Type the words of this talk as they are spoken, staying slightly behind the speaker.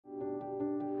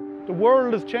The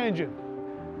world is changing.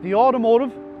 The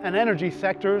automotive and energy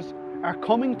sectors are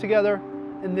coming together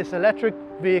in this electric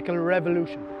vehicle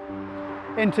revolution.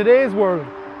 In today's world,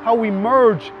 how we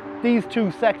merge these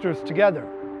two sectors together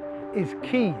is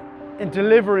key in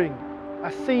delivering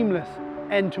a seamless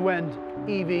end-to-end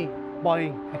EV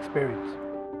buying experience.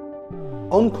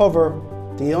 Uncover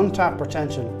the untapped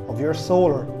potential of your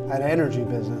solar and energy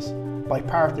business by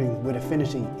partnering with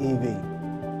Affinity EV.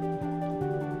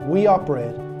 We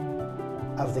operate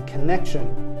as the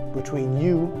connection between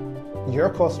you, your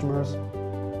customers,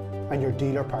 and your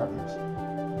dealer partners.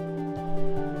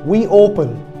 We open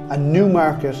a new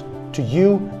market to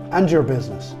you and your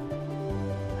business,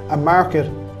 a market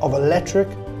of electric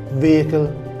vehicle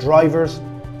drivers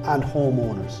and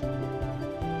homeowners.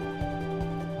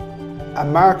 A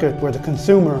market where the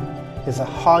consumer is a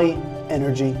high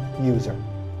energy user.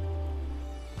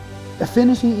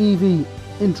 Affinity EV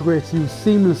integrates you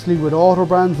seamlessly with auto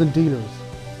brands and dealers,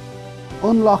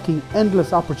 unlocking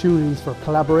endless opportunities for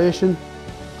collaboration,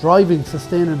 driving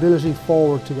sustainability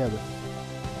forward together.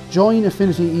 Join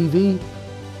Affinity EV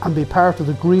and be part of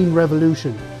the green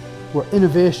revolution where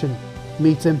innovation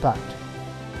meets impact.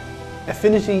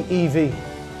 Affinity EV,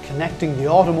 connecting the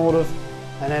automotive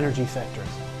and energy sectors.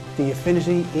 The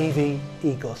Affinity EV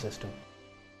ecosystem.